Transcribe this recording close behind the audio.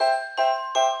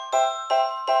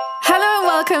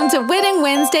Welcome to Wedding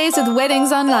Wednesdays with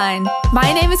Weddings Online.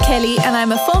 My name is Kelly and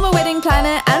I'm a former wedding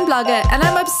planner and blogger, and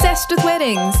I'm obsessed with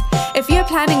weddings. If you're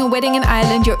planning a wedding in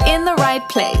Ireland, you're in the right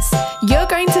place. You're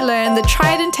going to learn the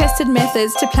tried and tested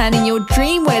methods to planning your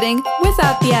dream wedding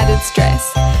without the added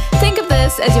stress. Think of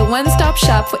this as your one-stop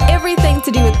shop for everything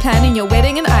to do with planning your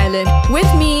wedding in Ireland,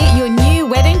 with me, your new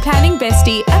wedding planning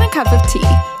bestie, and a cup of tea.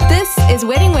 This is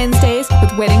Wedding Wednesdays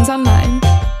with Weddings Online.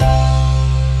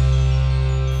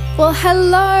 Well,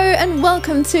 hello and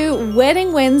welcome to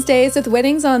Wedding Wednesdays with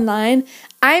Weddings Online.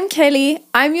 I'm Kelly,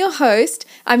 I'm your host,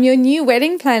 I'm your new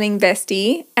wedding planning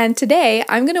bestie, and today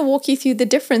I'm going to walk you through the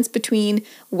difference between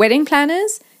wedding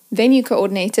planners, venue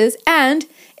coordinators, and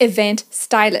event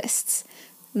stylists.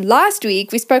 Last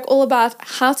week, we spoke all about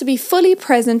how to be fully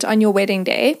present on your wedding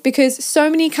day, because so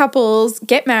many couples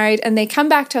get married and they come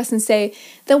back to us and say,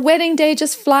 the wedding day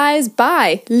just flies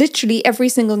by. Literally every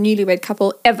single newlywed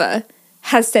couple ever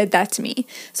has said that to me.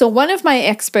 So one of my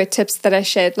expert tips that I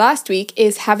shared last week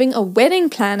is having a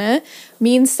wedding planner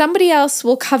means somebody else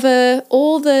will cover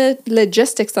all the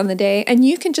logistics on the day and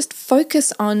you can just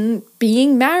focus on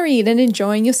being married and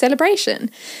enjoying your celebration.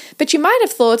 But you might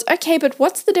have thought, okay, but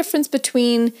what's the difference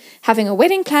between having a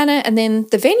wedding planner and then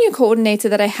the venue coordinator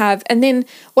that I have, and then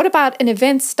what about an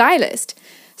event stylist?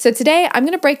 So today I'm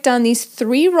going to break down these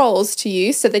three roles to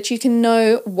you so that you can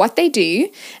know what they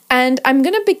do. And I'm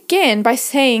going to begin by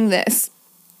saying this.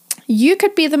 You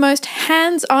could be the most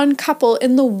hands-on couple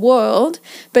in the world,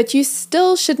 but you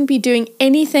still shouldn't be doing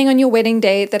anything on your wedding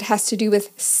day that has to do with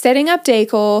setting up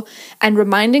decor and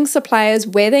reminding suppliers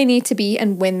where they need to be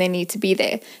and when they need to be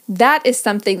there. That is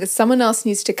something that someone else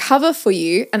needs to cover for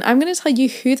you, and I'm going to tell you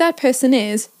who that person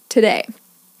is today.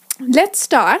 Let's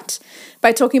start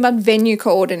by talking about venue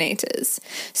coordinators.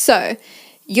 So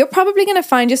you're probably going to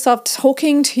find yourself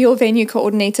talking to your venue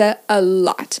coordinator a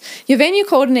lot. Your venue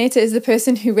coordinator is the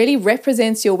person who really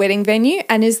represents your wedding venue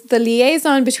and is the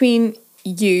liaison between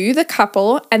you, the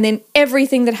couple, and then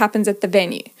everything that happens at the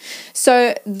venue.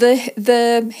 So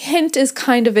the hint is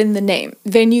kind of in the name,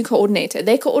 venue coordinator.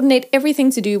 They coordinate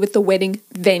everything to do with the wedding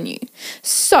venue.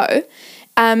 So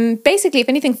basically, if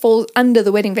anything falls under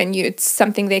the wedding venue, it's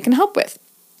something they can help with.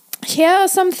 Here are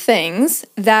some things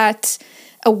that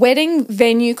a wedding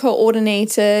venue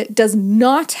coordinator does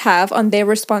not have on their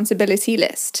responsibility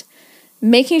list.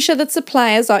 Making sure that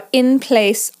suppliers are in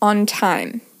place on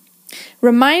time.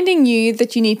 Reminding you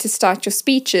that you need to start your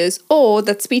speeches, or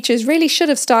that speeches really should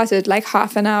have started like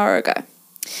half an hour ago.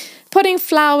 Putting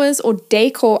flowers or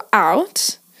decor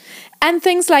out. And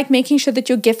things like making sure that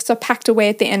your gifts are packed away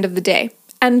at the end of the day.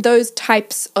 And those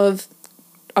types of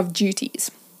duties.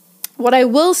 What I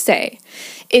will say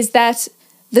is that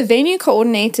the venue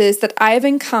coordinators that I've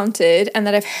encountered and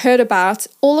that I've heard about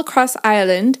all across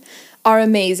Ireland are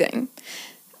amazing.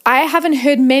 I haven't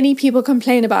heard many people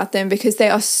complain about them because they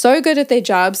are so good at their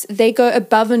jobs. They go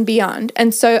above and beyond.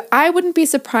 And so I wouldn't be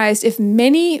surprised if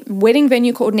many wedding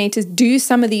venue coordinators do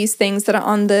some of these things that are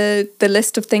on the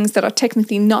list of things that are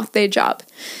technically not their job.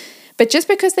 But just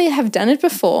because they have done it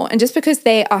before and just because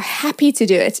they are happy to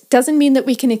do it doesn't mean that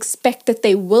we can expect that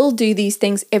they will do these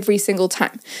things every single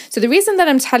time. So the reason that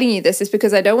I'm telling you this is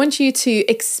because I don't want you to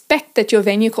expect that your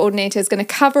venue coordinator is going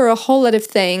to cover a whole lot of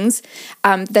things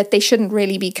that they shouldn't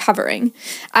really be covering.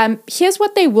 Here's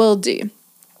what they will do.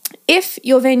 If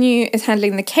your venue is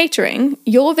handling the catering,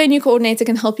 your venue coordinator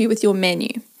can help you with your menu.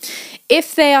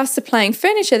 If they are supplying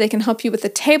furniture, they can help you with the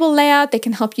table layout. They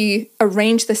can help you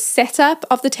arrange the setup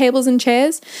of the tables and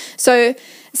chairs. So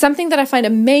something that I find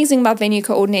amazing about venue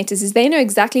coordinators is they know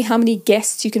exactly how many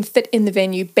guests you can fit in the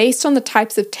venue based on the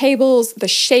types of tables, the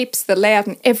shapes, the layout,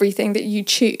 and everything that you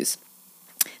choose.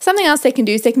 Something else they can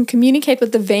do is they can communicate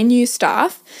with the venue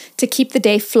staff to keep the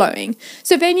day flowing.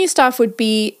 So venue staff would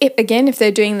be, if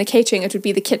they're doing the catering, it would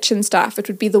be the kitchen staff, it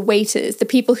would be the waiters, the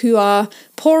people who are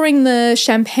pouring the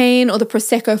champagne or the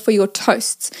Prosecco for your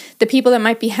toasts, the people that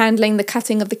might be handling the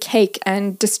cutting of the cake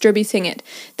and distributing it.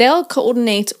 They'll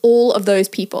coordinate all of those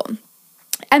people.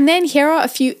 And then here are a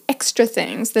few extra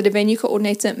things that a venue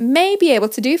coordinator may be able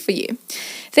to do for you.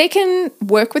 They can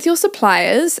work with your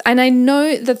suppliers, and I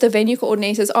know that the venue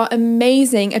coordinators are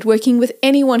amazing at working with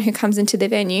anyone who comes into their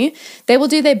venue. They will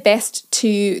do their best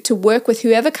to work with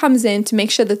whoever comes in to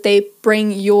make sure that they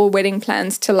bring your wedding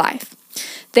plans to life.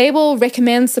 They will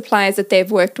recommend suppliers that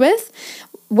they've worked with.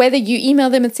 Whether you email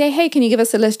them and say, hey, can you give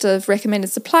us a list of recommended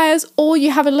suppliers, or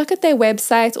you have a look at their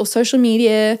website or social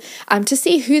media to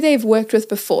see who they've worked with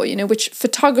before, which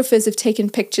photographers have taken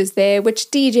pictures there,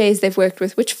 which DJs they've worked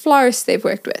with, which florists they've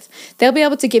worked with. They'll be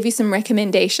able to give you some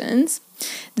recommendations.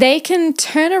 They can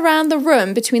turn around the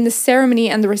room between the ceremony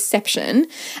and the reception.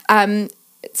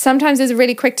 Sometimes there's a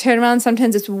really quick turnaround.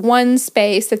 Sometimes it's one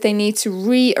space that they need to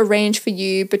rearrange for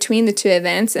you between the two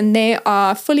events, and they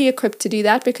are fully equipped to do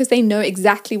that because they know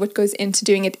exactly what goes into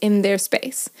doing it in their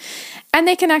space. And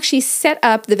they can actually set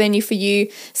up the venue for you.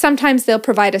 Sometimes they'll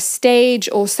provide a stage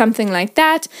or something like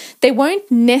that. They won't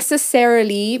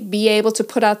necessarily be able to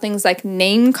put out things like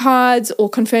name cards or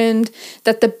confirmed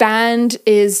that the band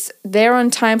is there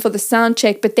on time for the sound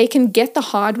check, but they can get the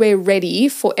hardware ready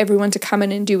for everyone to come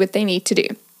in and do what they need to do.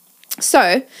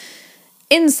 So,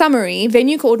 in summary,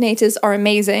 venue coordinators are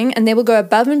amazing and they will go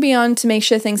above and beyond to make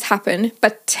sure things happen.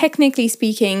 But technically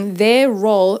speaking, their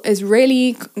role is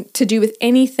really to do with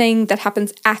anything that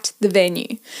happens at the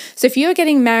venue. So if you're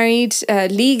getting married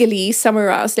legally somewhere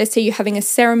else, let's say you're having a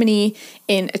ceremony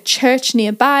in a church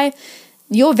nearby,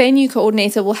 your venue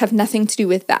coordinator will have nothing to do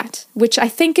with that, which I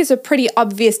think is a pretty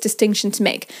obvious distinction to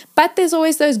make. But there's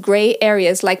always those gray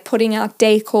areas like putting out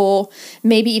decor,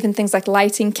 maybe even things like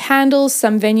lighting candles.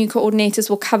 Some venue coordinators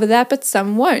will cover that, but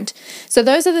some won't. So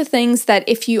those are the things that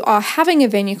if you are having a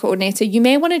venue coordinator, you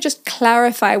may want to just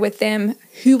clarify with them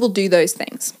who will do those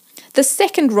things. The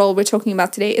second role we're talking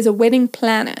about today is a wedding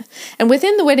planner. And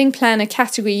within the wedding planner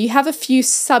category, you have a few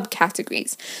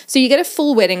subcategories. So you get a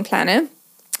full wedding planner.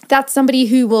 That's somebody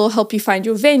who will help you find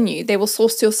your venue. They will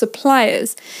source your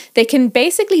suppliers. They can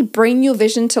basically bring your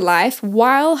vision to life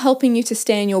while helping you to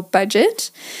stay in your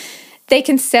budget. They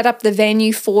can set up the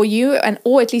venue for you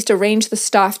or at least arrange the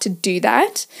staff to do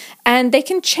that. And they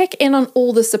can check in on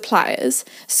all the suppliers.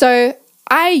 So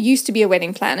I used to be a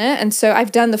wedding planner, and so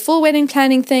I've done the full wedding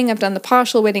planning thing, I've done the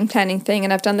partial wedding planning thing,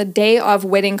 and I've done the day of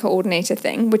wedding coordinator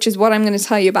thing, which is what I'm going to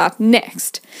tell you about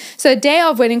next. So day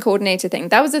of wedding coordinator thing,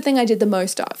 that was the thing I did the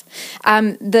most of.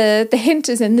 The hint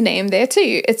is in the name there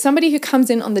too. It's somebody who comes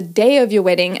in on the day of your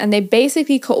wedding, and they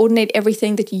basically coordinate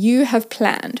everything that you have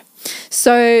planned.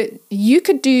 So you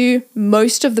could do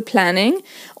most of the planning,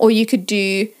 or you could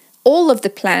do all of the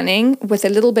planning with a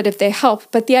little bit of their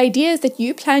help. But the idea is that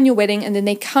you plan your wedding and then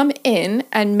they come in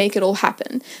and make it all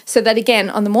happen. So that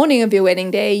again, on the morning of your wedding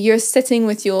day, you're sitting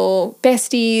with your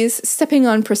besties, sipping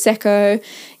on Prosecco,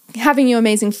 having your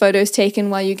amazing photos taken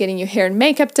while you're getting your hair and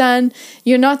makeup done.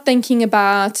 You're not thinking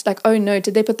about like, oh no,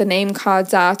 did they put the name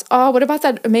cards out? Oh, what about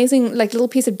that amazing like little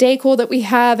piece of decor that we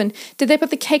have? And did they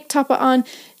put the cake topper on?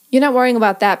 You're not worrying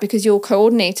about that because your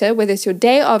coordinator, whether it's your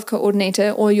day of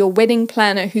coordinator or your wedding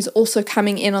planner who's also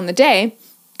coming in on the day,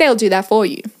 they'll do that for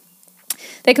you.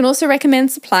 They can also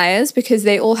recommend suppliers because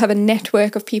they all have a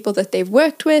network of people that they've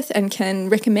worked with and can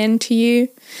recommend to you.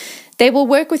 They will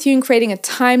work with you in creating a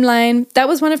timeline. That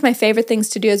was one of my favorite things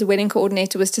to do as a wedding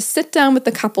coordinator, was to sit down with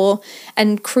the couple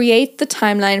and create the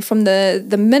timeline from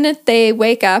the minute they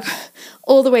wake up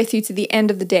all the way through to the end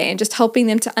of the day, and just helping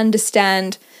them to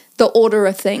understand the order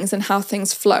of things and how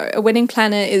things flow. A wedding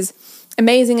planner is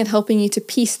amazing at helping you to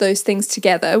piece those things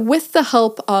together with the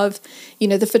help of,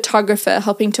 the photographer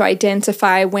helping to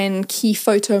identify when key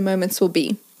photo moments will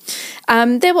be.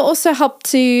 They will also help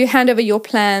to hand over your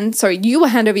plans. You will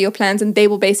hand over your plans and they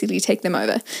will basically take them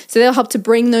over. So they'll help to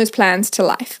bring those plans to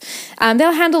life.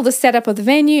 They'll handle the setup of the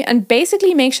venue and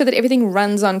basically make sure that everything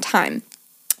runs on time.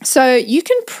 So you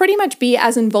can pretty much be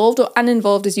as involved or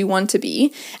uninvolved as you want to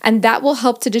be, and that will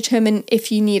help to determine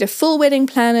if you need a full wedding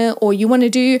planner or you want to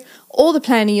do all the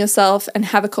planning yourself and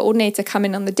have a coordinator come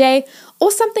in on the day, or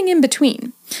something in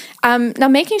between. Now,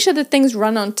 making sure that things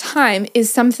run on time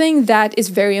is something that is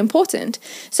very important.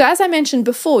 So as I mentioned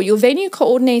before, your venue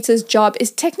coordinator's job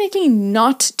is technically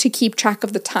not to keep track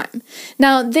of the time.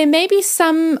 Now, there may be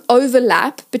some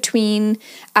overlap between,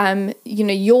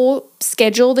 your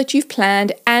schedule that you've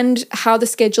planned and how the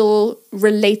schedule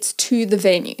relates to the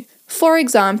venue. For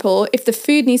example, if the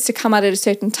food needs to come out at a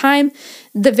certain time,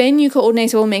 the venue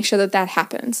coordinator will make sure that that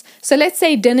happens. So let's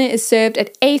say dinner is served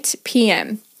at 8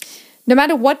 p.m. No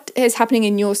matter what is happening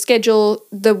in your schedule,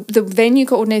 the venue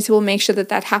coordinator will make sure that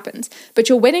that happens. But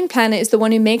your wedding planner is the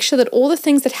one who makes sure that all the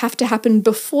things that have to happen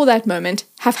before that moment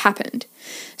have happened.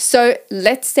 So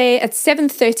let's say at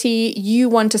 7:30, you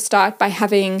want to start by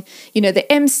having,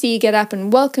 the MC get up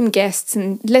and welcome guests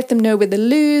and let them know where the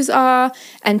loos are,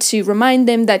 and to remind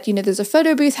them that, there's a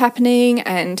photo booth happening,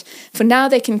 and for now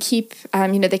they can keep,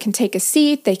 they can take a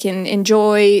seat, they can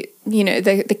enjoy,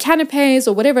 the canapes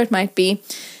or whatever it might be.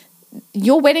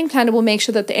 Your wedding planner will make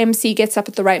sure that the MC gets up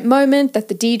at the right moment, that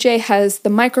the DJ has the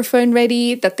microphone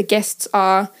ready, that the guests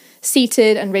are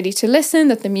seated and ready to listen,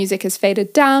 that the music is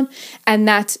faded down, and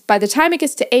that by the time it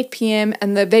gets to 8 p.m.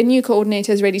 and the venue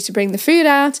coordinator is ready to bring the food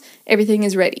out, everything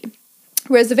is ready.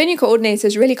 Whereas the venue coordinator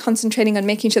is really concentrating on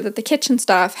making sure that the kitchen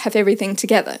staff have everything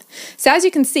together. So as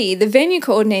you can see, the venue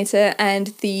coordinator and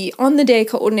the on-the-day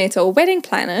coordinator or wedding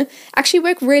planner actually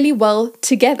work really well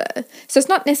together. So it's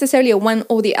not necessarily a one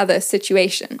or the other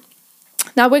situation.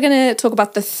 Now we're going to talk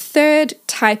about the third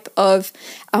type of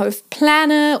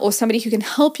planner or somebody who can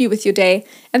help you with your day,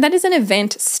 and that is an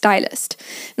event stylist.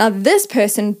 Now this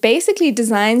person basically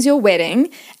designs your wedding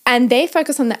and they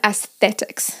focus on the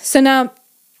aesthetics. So now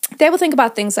they will think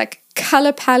about things like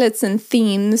color palettes and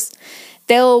themes.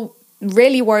 They'll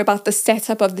really worry about the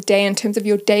setup of the day in terms of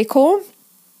your decor.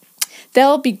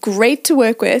 They'll be great to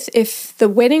work with if the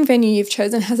wedding venue you've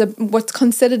chosen has what's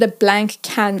considered a blank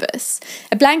canvas.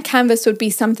 A blank canvas would be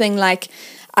something like,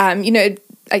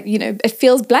 it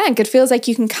feels blank. It feels like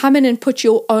you can come in and put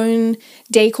your own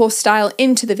decor style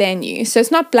into the venue. So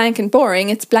it's not blank and boring,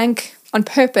 it's blank on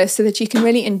purpose so that you can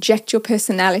really inject your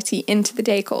personality into the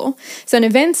decor. So an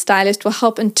event stylist will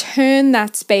help and turn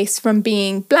that space from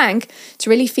being blank to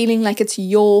really feeling like it's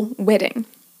your wedding.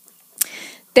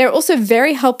 They're also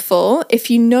very helpful if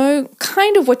you know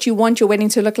kind of what you want your wedding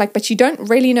to look like, but you don't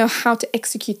really know how to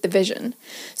execute the vision.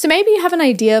 So maybe you have an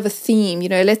idea of a theme.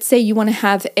 Let's say you want to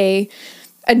have a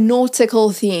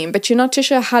nautical theme, but you're not too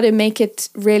sure how to make it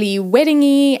really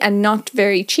weddingy and not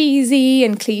very cheesy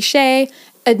and cliche.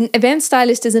 An event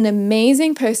stylist is an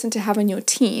amazing person to have on your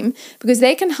team because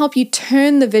they can help you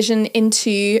turn the vision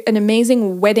into an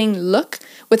amazing wedding look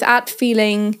without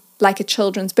feeling like a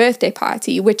children's birthday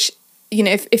party, which,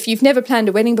 if you've never planned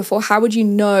a wedding before, how would you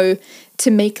know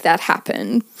to make that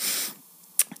happen?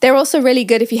 They're also really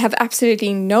good if you have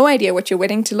absolutely no idea what you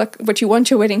want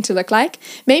your wedding to look like.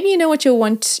 Maybe you know what you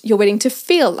want your wedding to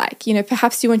feel like.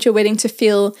 Perhaps you want your wedding to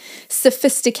feel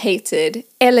sophisticated,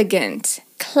 elegant,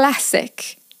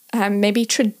 classic, maybe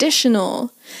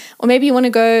traditional, or maybe you want to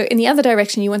go in the other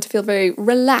direction. You want to feel very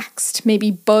relaxed.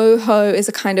 Maybe boho is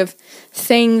a kind of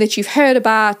thing that you've heard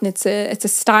about, and it's a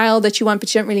style that you want,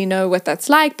 but you don't really know what that's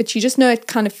like, but you just know it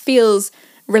kind of feels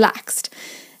relaxed.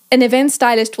 An event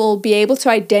stylist will be able to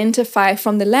identify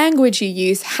from the language you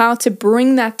use how to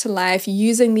bring that to life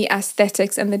using the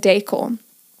aesthetics and the decor.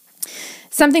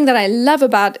 Something that I love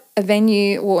about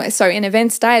an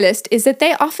event stylist is that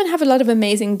they often have a lot of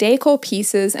amazing decor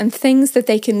pieces and things that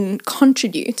they can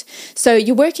contribute. So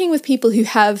you're working with people who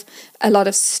have a lot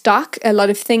of stock, a lot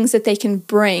of things that they can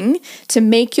bring to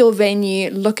make your venue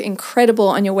look incredible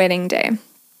on your wedding day.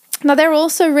 Now, they're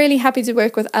also really happy to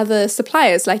work with other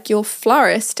suppliers like your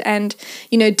florist and,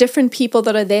 different people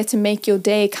that are there to make your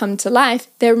day come to life.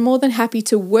 They're more than happy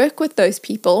to work with those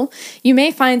people. You may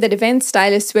find that event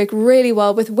stylists work really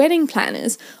well with wedding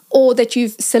planners, or that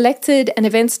you've selected an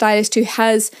event stylist who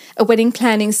has a wedding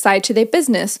planning side to their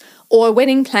business, or a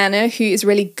wedding planner who is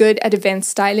really good at event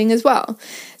styling as well.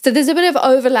 So there's a bit of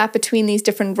overlap between these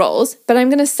different roles, but I'm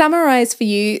going to summarize for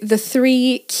you the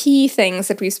 3 key things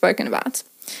that we've spoken about.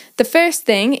 The first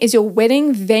thing is your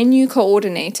wedding venue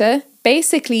coordinator.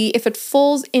 Basically, if it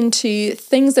falls into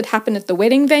things that happen at the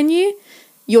wedding venue,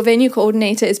 your venue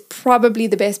coordinator is probably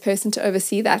the best person to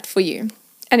oversee that for you.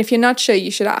 And if you're not sure,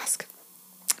 you should ask.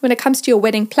 When it comes to your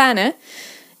wedding planner,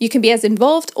 you can be as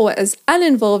involved or as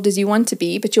uninvolved as you want to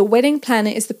be, but your wedding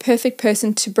planner is the perfect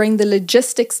person to bring the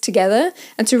logistics together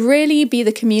and to really be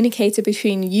the communicator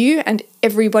between you and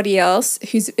everybody else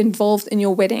who's involved in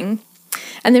your wedding.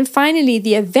 And then finally,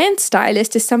 the event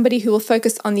stylist is somebody who will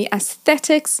focus on the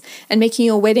aesthetics and making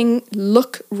your wedding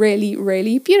look really,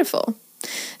 really beautiful.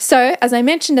 So, as I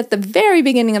mentioned at the very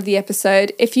beginning of the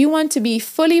episode, if you want to be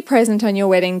fully present on your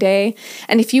wedding day,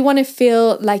 and if you want to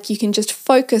feel like you can just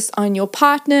focus on your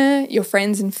partner, your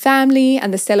friends and family,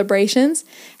 and the celebrations,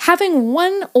 having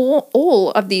one or all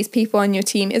of these people on your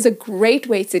team is a great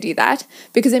way to do that,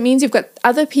 because it means you've got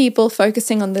other people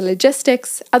focusing on the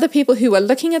logistics, other people who are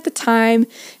looking at the time,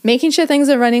 making sure things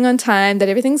are running on time, that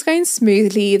everything's going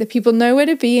smoothly, that people know where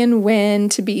to be and when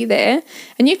to be there,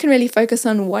 and you can really focus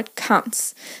on what counts.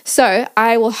 So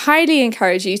I will highly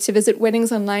encourage you to visit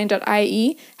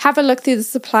weddingsonline.ie, have a look through the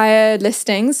supplier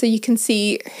listings so you can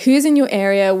see who's in your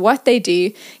area, what they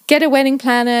do, get a wedding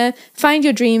planner, find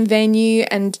your dream venue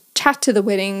and chat to the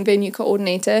wedding venue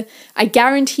coordinator. I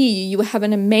guarantee you will have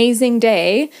an amazing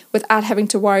day without having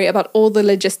to worry about all the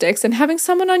logistics and having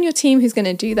someone on your team who's going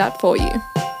to do that for you.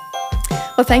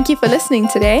 Well, thank you for listening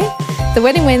today. The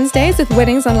Wedding Wednesdays with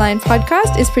Weddings Online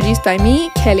podcast is produced by me,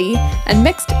 Kelly, and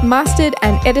mixed, mastered,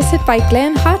 and edited by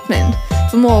Glenn Hartman.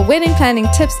 For more wedding planning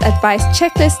tips, advice,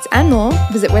 checklists, and more,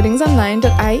 visit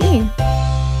weddingsonline.ie.